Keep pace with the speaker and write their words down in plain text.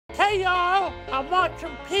Hey y'all, I'm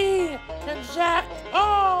watching P and Zach.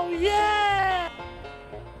 Oh yeah!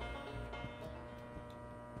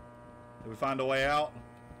 Did we find a way out?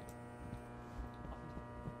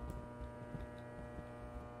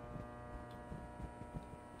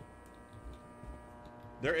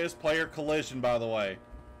 There is player collision, by the way.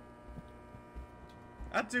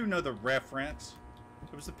 I do know the reference.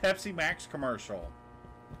 It was the Pepsi Max commercial.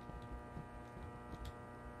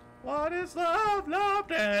 What is love? Love.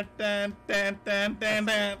 Dan, dan, dan, dan, dan,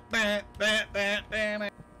 dan, dan, dan, dan, dan.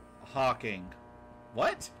 Hawking.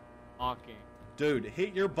 What? Hawking. Dude,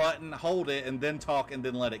 hit your button, hold it, and then talk, and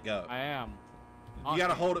then let it go. I am. You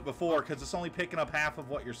gotta hold it before, because it's only picking up half of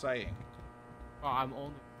what you're saying. Oh, I'm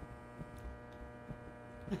only.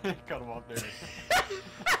 Cut him off there.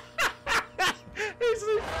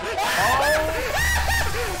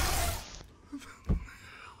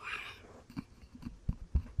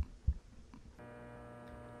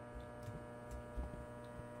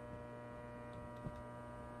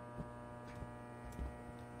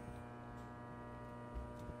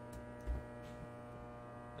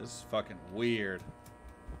 This is fucking weird.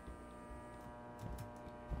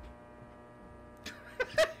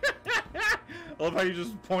 I love how you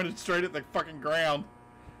just pointed straight at the fucking ground.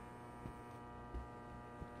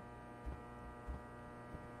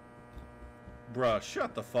 Bruh,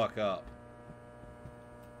 shut the fuck up.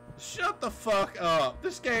 Shut the fuck up.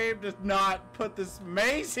 This game does not put this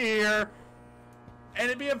maze here and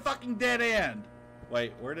it'd be a fucking dead end.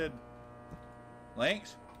 Wait, where did...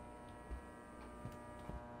 Links?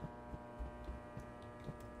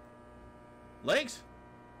 Links?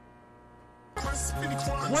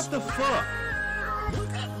 What the fuck?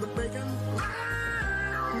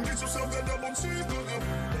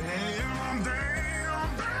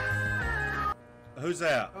 Who's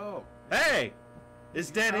that? Oh. Hey!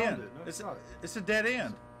 It's dead end. No, it's a dead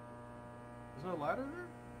end. There's no ladder there?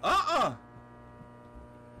 Uh-uh.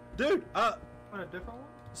 Dude, On a different one?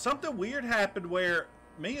 something weird happened where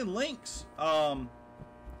me and Lynx done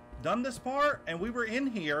this part and we were in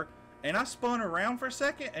here and I spun around for a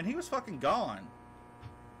second and he was fucking gone.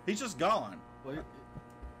 He's just gone. Well,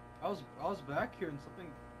 I was back here and something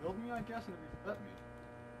killed me, I guess, and it reset me.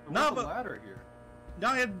 There No, was but a ladder here.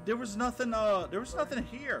 no, there was nothing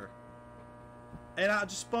here. And I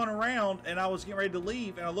just spun around and I was getting ready to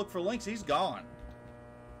leave and I looked for Lynx, he's gone.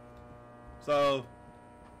 So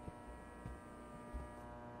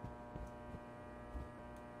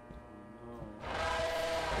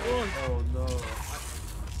Oh no.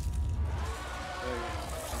 Hey,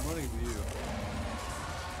 I'm running to you.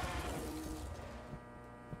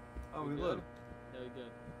 Oh, we live. Yeah, we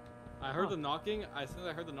good. I heard the knocking. As soon as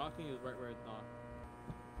I heard the knocking, it was right where it knocked.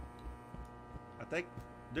 I think,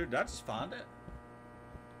 dude, I just found it.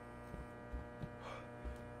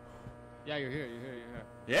 Yeah, you're here. You're here.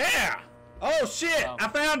 You're here. Yeah! Oh shit! Wow. I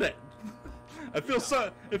found it! It feels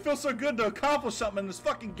so good to accomplish something in this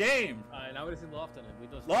fucking game. Alright, now we just need Lofton. And we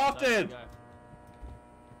just Lofton!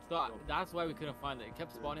 So that's why we couldn't find it. It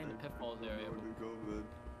kept spawning in the pitfalls area.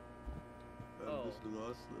 Oh.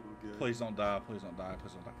 Please don't die, please don't die,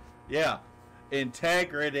 please don't die. Yeah.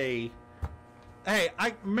 Integrity. Hey,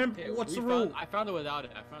 I remember, Okay, what's the rule? I found it without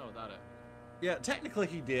it. I found it without it. Yeah, technically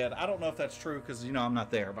he did. I don't know if that's true because, you know, I'm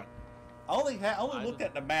not there, but I only looked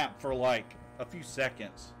at the map for like a few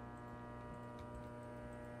seconds.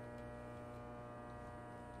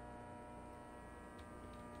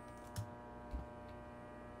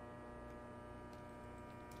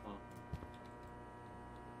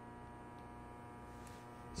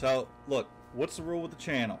 So, look, what's the rule with the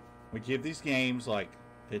channel? We give these games like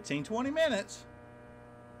 15-20 minutes,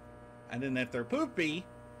 and then if they're poopy,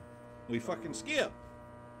 we fucking skip.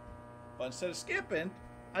 But instead of skipping,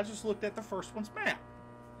 I just looked at the first one's map.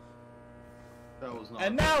 That was not.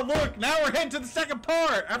 And now look, now we're heading to the second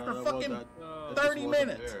part after fucking 30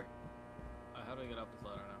 minutes. How do I get up this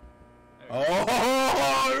ladder now?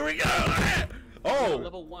 Oh, here we go. Oh,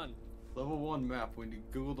 Level 1. Level 1 map. When you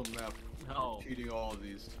Google the map, No. I'm cheating all of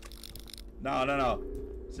these. no.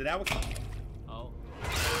 So now Oh.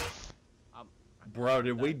 bro,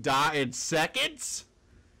 did we die in seconds?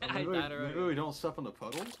 I died already. Maybe we don't step on the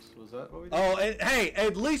puddles? Was that what we did? Oh, hey,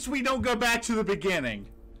 at least we don't go back to the beginning.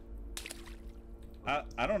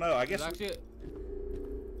 I don't know. I guess. It's actually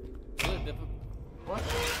really difficult. What?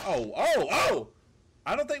 Oh!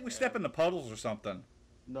 I don't think we step in the puddles or something.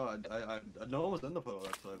 No, no one was in the puddle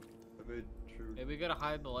that time. I made sure. Maybe we gotta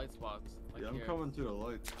hide in the light spots. Like Yeah, I'm here. coming to the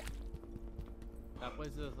light. That place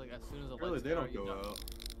is like as soon as the Really, lights they don't start, go you out.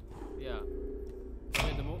 Yeah.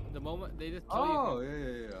 Okay, the moment they just tell Oh, you. yeah.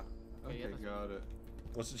 Okay, yeah, Okay, that's got it.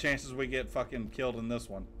 What's the chances we get fucking killed in this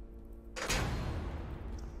one?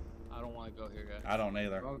 don't want to go here, guys. I don't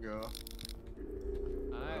either. I'll go.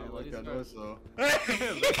 Alright, Like that go. noise though.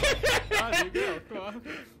 Ah, you go. Come on.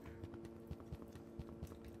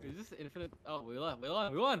 Is this infinite? Oh, we won.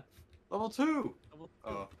 Level 2. Level two.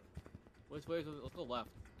 Oh. Which way? Let's go left.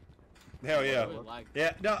 Hell yeah. Really lag.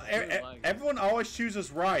 Yeah, no, Really lag. everyone always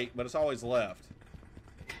chooses right, but it's always left.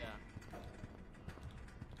 Yeah.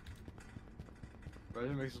 Right,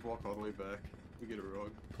 it makes us walk all the way back. We get a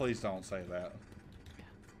rug. Please don't say that.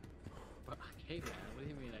 Hey man, what do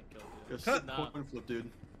you mean I killed you? Just Cut. Nah, coin flip, dude.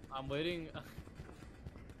 I'm waiting.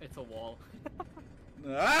 It's a wall.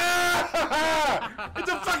 Ah! It's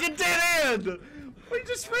a fucking dead end! We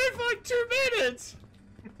just ran for like 2 minutes!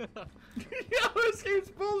 Yo, this game's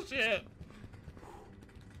bullshit!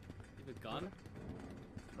 You have a gun?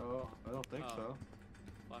 Oh, I don't think Oh. so.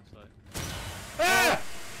 Flashlight. Ah! Alright,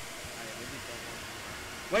 maybe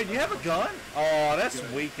don't. Wait, do you have a gun? Oh, that's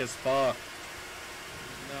weak as fuck.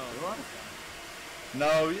 No. What?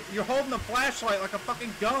 No, you're holding the flashlight like a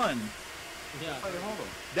fucking gun. Yeah. How do you hold them?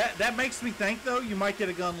 That makes me think, though, you might get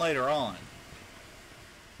a gun later on.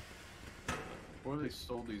 Or they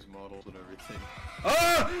sold these models and everything.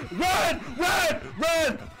 Oh! Run! Run!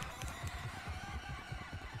 Run!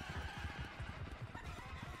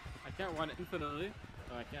 I can't run infinitely.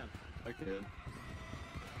 Oh, I can. I can.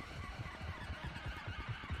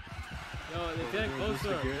 Yo, they're getting Doing this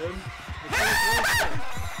closer. again? They're getting closer.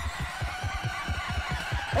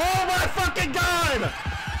 Oh my fucking god!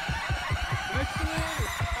 Next to me.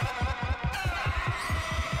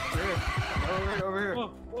 Over here.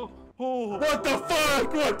 Oh, oh, oh. What the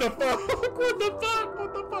fuck? What the fuck? What the fuck?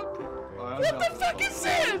 What the fuck? Oh, I'm What down the for fuck is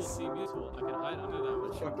this? Seem useful. I can hide under that.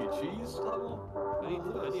 Chuck E. Cheese level? I need to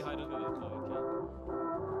hide under this.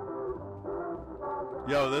 Oh,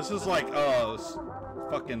 Yo, this is like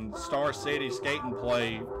fucking Star City skate and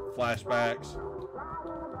play flashbacks.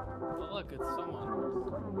 oh look, it's someone.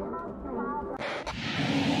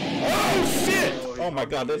 Oh shit! Oh my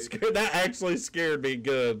god, that actually scared me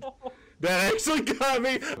good. That actually got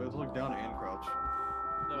me. Let's look down and crouch.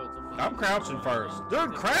 No, it's a fucking I'm crouching first.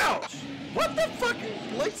 Dude, crouch! What the fuck?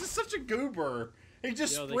 Lex is such a goober. He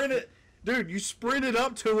just Yo, they sprinted. Dude, you sprinted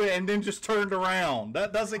up to it and then just turned around.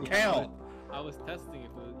 That doesn't count. I was testing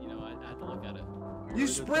if it was, I had to look at it. You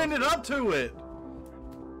sprinted up to it.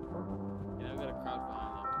 You know, I gotta crouch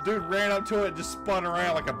behind them. Dude ran up to it and just spun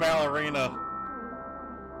around like a ballerina.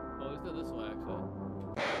 Oh, let's go this way, actually.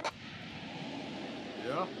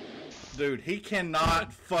 Yeah? Dude, he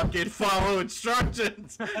cannot fucking follow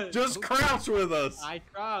instructions. Just crouch with us. I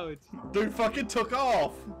crouched. Dude fucking took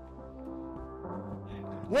off.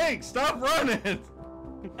 Link, stop running.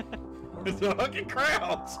 It's a fucking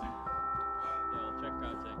crouch. Yeah, check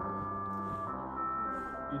crouching.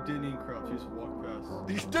 You didn't even crouch, you just walked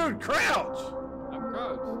past. Dude, crouch. I'm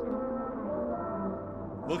crouched.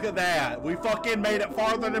 Look at that. We fucking made it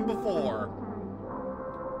farther than before.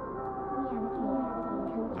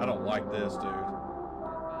 I don't like this, dude.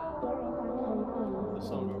 This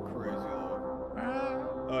song go crazy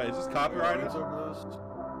though. Oh, is this copyrighted? It's over this.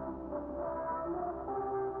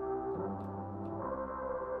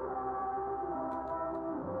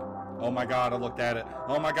 Oh my god, I looked at it.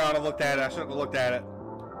 Oh my god, I looked at it. I shouldn't have looked at it.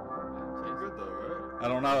 It's pretty good though, right? I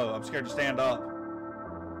don't know. I'm scared to stand up.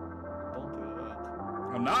 Don't do that.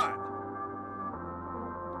 I'm not.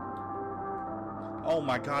 Oh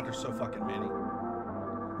my god, there's so fucking many.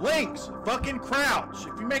 Links, fucking crouch.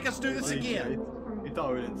 If you make us do this again. You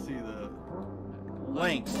thought we didn't see that.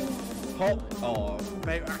 Links. Oh,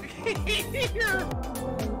 baby. I can't hear.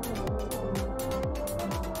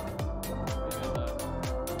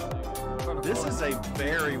 This is a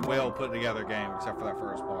very well put together game, except for that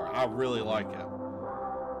first part. I really like it.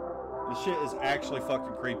 This shit is actually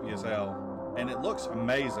fucking creepy as hell. And it looks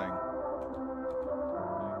amazing.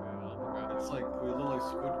 It's like, we look like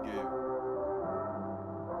Squid Game.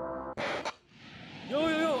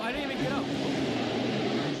 Yo, I didn't even get up.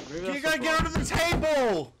 Maybe You gotta get under the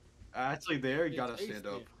table! Actually, there, you gotta stand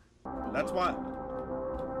up. That's why.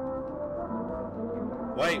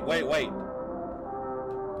 Wait.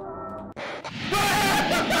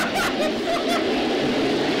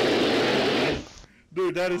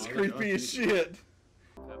 Dude, that is creepy as shit.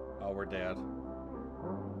 Oh, we're dead.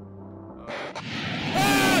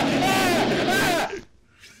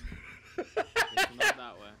 It's not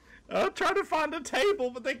that way. I'm trying to find a table,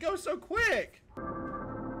 but they go so quick.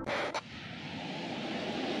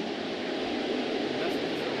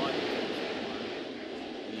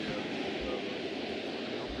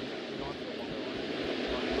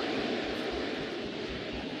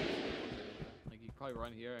 Like, you could probably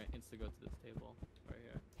run here and insta go to this table right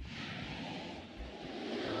here.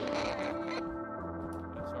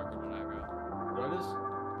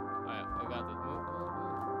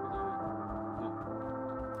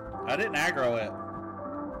 I didn't aggro it.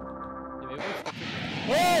 Yeah,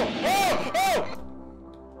 maybe Oh!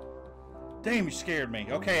 Damn, you scared me.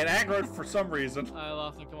 Okay, it aggroed for some reason. I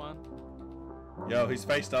lost him. Come on. Yo, he's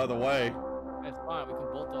faced the other way. It's fine. We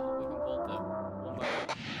can bolt it. We can bolt it. One by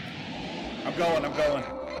one. I'm going.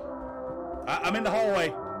 I'm in the hallway.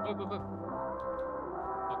 Go, go, go.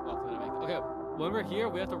 Fuck off, I'm gonna make it. Okay, when we're here,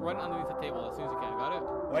 we have to run underneath the table as soon as you can. Got it?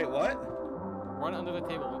 Wait, what? Run under the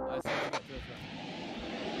table as soon as you get to this one.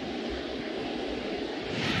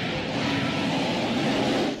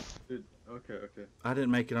 Dude, okay. I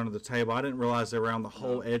didn't make it under the table. I didn't realize they were on the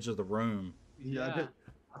whole edge of the room. Yeah, I did.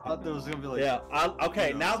 I thought there was gonna be like. Yeah. Okay.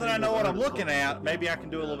 You know, now that I know what I'm looking at, yeah. maybe I can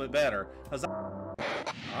do a little bit better. All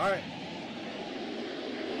right.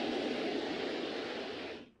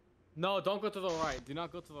 No, don't go to the right. Do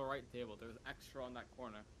not go to the right table. There's extra on that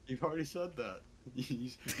corner. You've already said that. You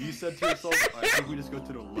said to yourself, I think we just go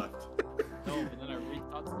to the left. No, but then I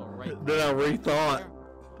rethought to the right. Then I rethought.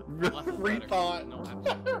 Left is better. Rethought. No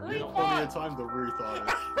extra. You know, plenty of time to rethought it.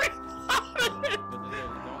 But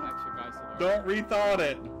there's no extra guys to the right. Don't rethought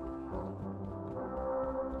it.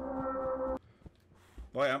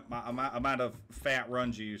 Boy, I'm out of fat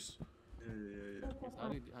run juice. Yeah. How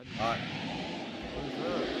do you All right. What is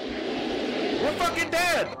that? We're fucking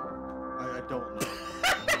dead. I don't know.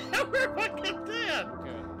 We're fucking dead.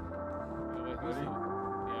 Okay. Wait, who's Ready?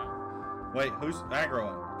 Yeah. Wait, who's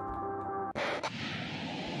aggroing?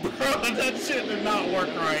 Bro, that shit did not work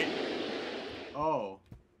right. Oh.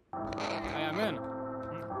 I am in.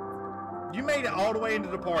 You made it all the way into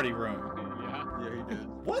the party room. Yeah. Yeah, he did.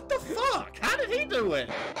 What the fuck? How did he do it?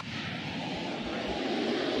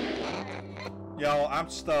 Yo, I'm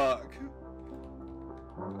stuck.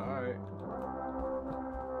 Alright.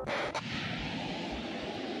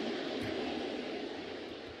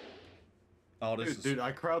 Oh, this is... Dude,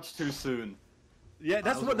 I crouched too soon. Yeah,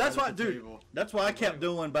 that's I was what. That's right what, at the dude. table. That's what I kept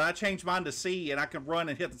doing, but I changed mine to C, and I can run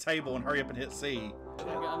and hit the table and hurry up and hit C. When you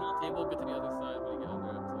get under the table, get to the other side when you get under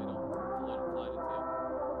it so we don't let it fly into you.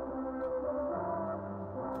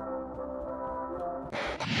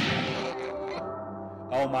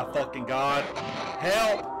 Oh my fucking god!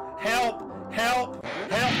 Help! Help! Help!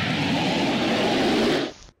 Help!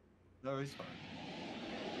 No, he's fine.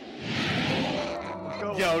 Let's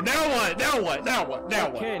go. Yo, now what? Now what? Now what? Now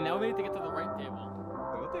what? Okay, now we need to get to the right table.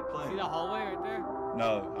 Wait, what they See playing? the hallway right there?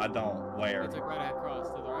 No, I don't. Where? It's like right across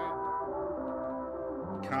to the right.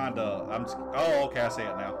 Kinda. Oh, okay. I see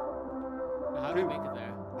it now. Now, how do we make it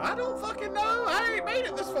there? I don't fucking know. I ain't made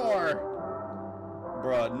it this far.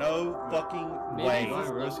 Bruh, no fucking Maybe way. Do I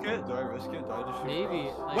risk it? Do I just shoot? Maybe.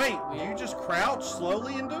 first? Like, Wait, we you just crouch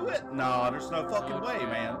slowly and do it? No, there's no fucking no way,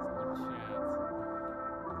 chance, man. no chance.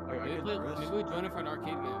 I Maybe, get the risk. maybe we join it for an arcade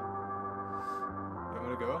game. You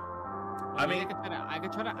want to go? I mean- I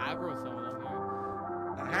could try to aggro some of them here.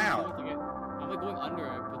 How? I'm like going under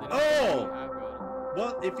it, but then Oh! I'm aggroed.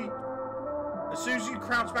 Well, if you... As soon as you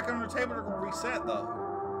crouch back under the table, they're gonna reset, though.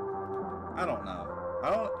 I don't know.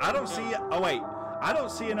 I don't see... Oh, wait. I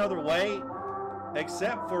don't see another way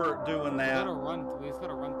except for doing We that. just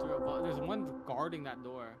gotta run through it. But there's one guarding that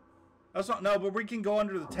door. That's not... No, but we can go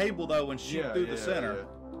under the table, though, and shoot through the center.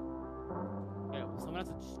 Yeah, someone has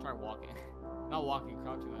to just start walking. Not walking,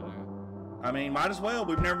 crouching under it. I mean, might as well.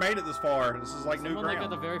 We've never made it this far. This is like new Someone like at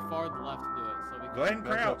ground. the very far left to do it, so we can... Go ahead and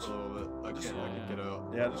Back up crouch. a little bit. I can get out.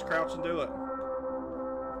 Yeah, just crouch and do it.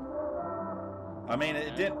 I mean,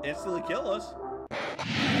 it didn't instantly kill us.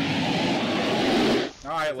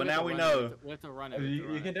 Alright, well now we know. We have to run You,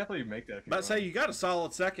 it. you can definitely make that. if you But say want. you got a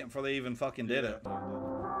solid second before they even fucking did it.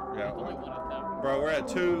 Yeah. Only one of them. Bro, we're at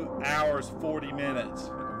 2 hours 40 minutes.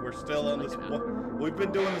 We're still on this one. We've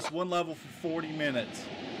been doing this one level for 40 minutes.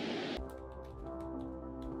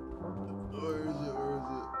 Where is it?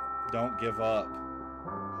 Don't give up.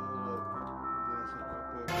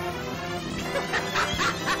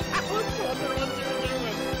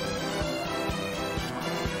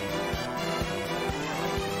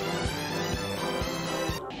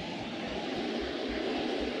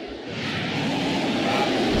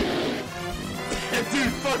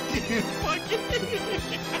 Dude, fuck you! Fuck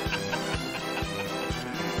you!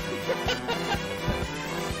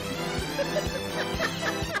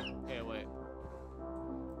 Okay, wait.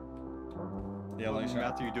 Yeah, What let me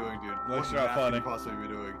math are you doing, dude? Let's What try math funny. could you possibly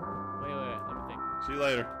be doing? Wait, let me think. See you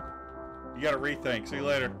later. You gotta rethink. See you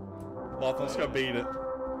later. Lofton, let's go beat it.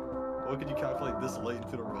 What could you calculate this late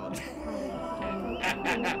into the run?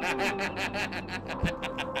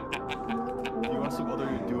 You want some other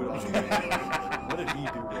do it on me? What did he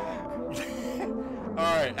do wrong?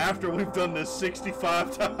 Alright, after we've done this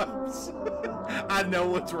 65 times, I know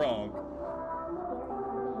what's wrong.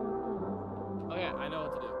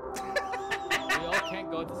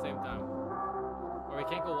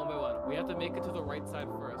 can't go one by one. We have to make it to the right side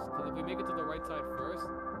first. Because if we make it to the right side first,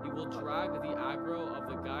 he will drag the aggro of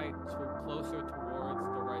the guy closer towards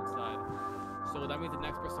the right side. So that means the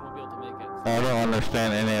next person will be able to make it. So I don't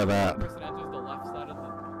understand any of that. the person enters the left side of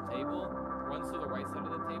the table, runs to the right side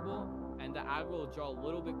of the table, and the aggro will draw a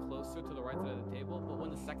little bit closer to the right side of the table. But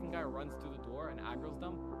when the second guy runs through the door and aggro's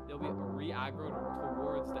them, they'll be re-aggroed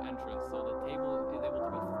towards the entrance. So the table is able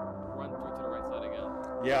to be run through to the right side again.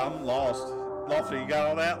 Yeah, I'm lost. Lofton, you got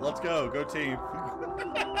all that? Let's go. Go team.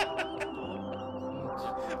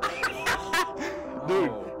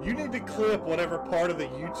 Dude, you need to clip whatever part of the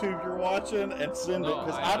YouTube you're watching and send it,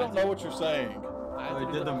 because I don't know what you're saying. I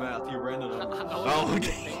did the math. You ran it up. Oh,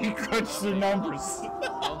 okay. You crunched the numbers.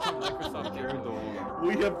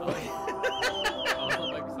 We have...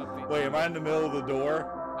 Wait, am I in the middle of the door?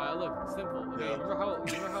 Look, simple. Okay, Yeah. remember how I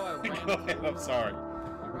ran? Go ahead, I'm sorry.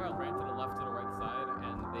 Remember how I ran to the left to the right side,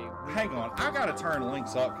 and they. Hang on, I gotta turn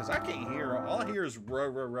links up because I can't hear. All I hear is row,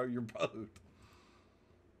 row, row your boat.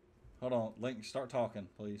 Hold on, Link, start talking,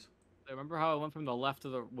 please. Remember how I went from the left to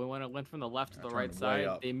the when I went from the left to the I right turned way side?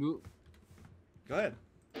 up. They moved. Go ahead.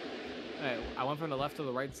 Alright, I went from the left to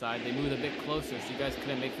the right side. They moved a bit closer, so you guys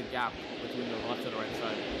couldn't make the gap between the left and the right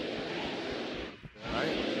side.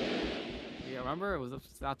 Right? Yeah, remember?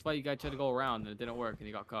 That's why you guys tried to go around and it didn't work and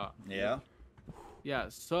you got caught. Yeah. Yeah,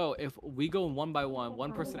 so if we go one by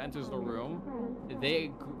one person enters the room,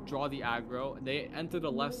 they draw the aggro, they enter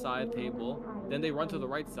the left side table, then they run to the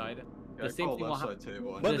right side. Yeah, The same thing will left side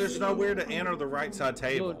table. But there's nowhere to enter the right side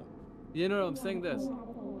table. You know, I'm saying this.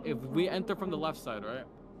 If we enter from the left side, right?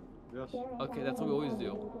 Yes. Okay, that's what we always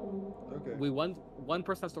do. Okay. One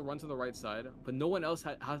person has to run to the right side, but no one else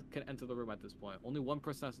can enter the room at this point. Only one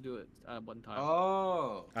person has to do it at one time.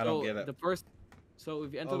 Oh. I don't get it. So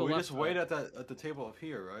if you enter the we left just wait at the table up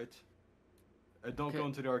here, right? And don't go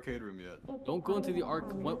into the arcade room yet. Don't go into the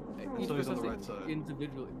each So he's person on the has right to side.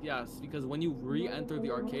 individually. Yes, because when you re-enter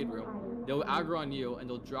the arcade room, they'll aggro on you and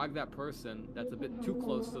they'll drag that person that's a bit too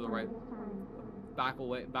close to the right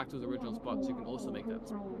back to his original spot, so you can also make that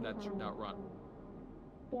run.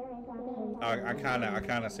 I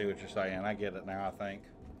kind of see what you're saying. I get it now. I think.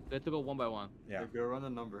 They have to go one by one. Yeah. Go run the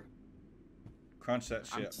number. Crunch that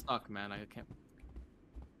I'm shit. stuck, man. I can't.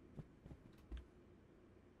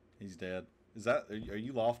 He's dead. Is that? Are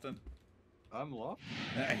you Lofton? I'm lost.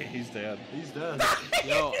 He's dead. He's dead.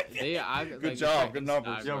 Yo, Good job. Good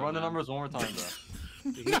numbers. Yeah, run the numbers one more time, bro.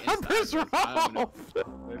 Numbers wrong.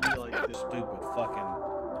 Maybe like this. Stupid fucking.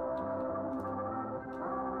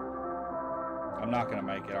 I'm not gonna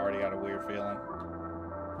make it. I already got a weird feeling.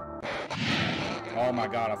 Oh my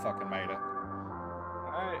god, I fucking made it.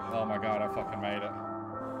 Alright. Oh my god, I fucking made it.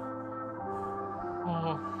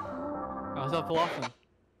 Oh, how's that Lofton?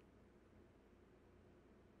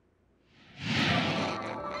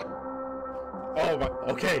 Oh my.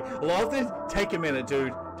 Okay, Lofton, take a minute,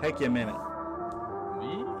 dude. Take you a minute.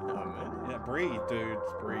 Me? A minute? Yeah, breathe, dude.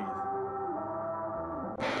 Just breathe.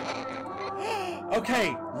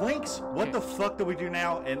 Okay, Lynx, what the fuck do we do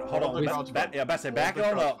now? And hold Hold on, the crouch button. yeah, back the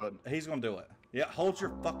on crouch up. button. He's gonna do it. Yeah, hold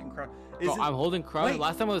your fucking crouch. Bro, I'm holding crouch. Wait.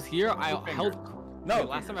 Last time I was here, I held. No, Okay,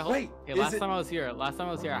 last time I held. wait. Okay, last time I was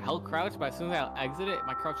here, I held crouch, but as soon as I exited,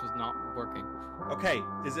 my crouch was not working. Okay,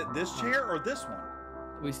 is it this chair or this one?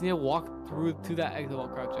 We just need to walk through to that exit while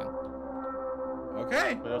crouching.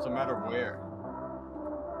 Okay. But it doesn't matter where.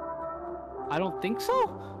 I don't think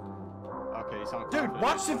so. Okay, you sound Dude, confident.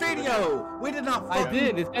 watch the video. We did not. I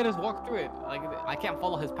did. This guy just walked through it. Like I can't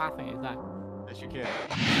follow his pathing exactly. Yes, you can.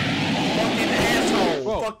 Fucking asshole.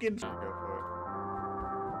 Whoa. Fucking. Go for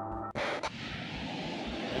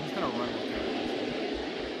I'm just gonna run with it.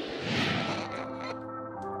 it.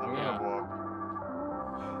 I'm gonna walk.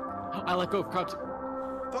 I let go of crouch.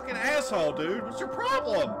 Fucking asshole, dude. What's your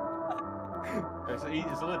problem? It's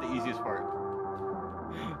literally the easiest part.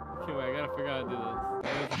 Okay, wait. I gotta figure out how to do this.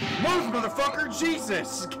 Move, motherfucker.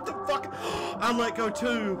 Jesus. Get the fuck. I let go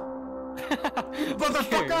too.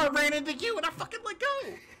 Motherfucker, I ran into you and I fucking let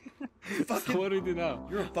go. So what do we do now?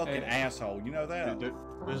 You're a fucking asshole. You know that. Dude,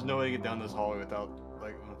 there's no way to get down this hallway without,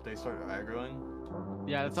 like, if they start aggroing.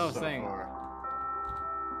 Yeah, that's what I was so saying. far.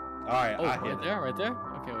 All right, Oh, I hit right it. there, right there.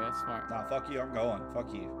 Okay, wait, that's smart. Nah, fuck you. I'm going.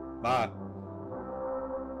 Fuck you. Bye.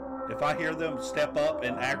 If I hear them step up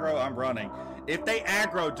and aggro, I'm running. If they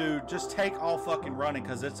aggro, dude, just take all fucking running,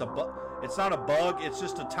 cause it's it's not a bug. It's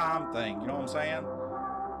just a time thing. You know what I'm saying?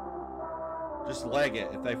 Just leg it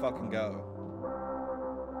if they fucking go.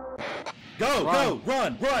 Go,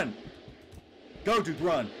 Run. run. Go, dude,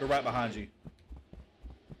 run. They're right behind you.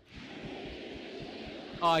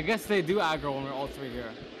 Oh, I guess they do aggro when we're all three here.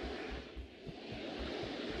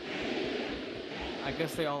 I I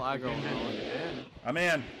guess they all aggro. I'm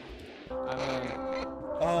in. I mean,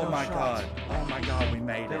 Oh my god. Oh my god, we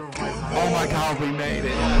made it. Oh my god, we made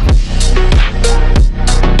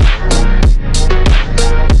it.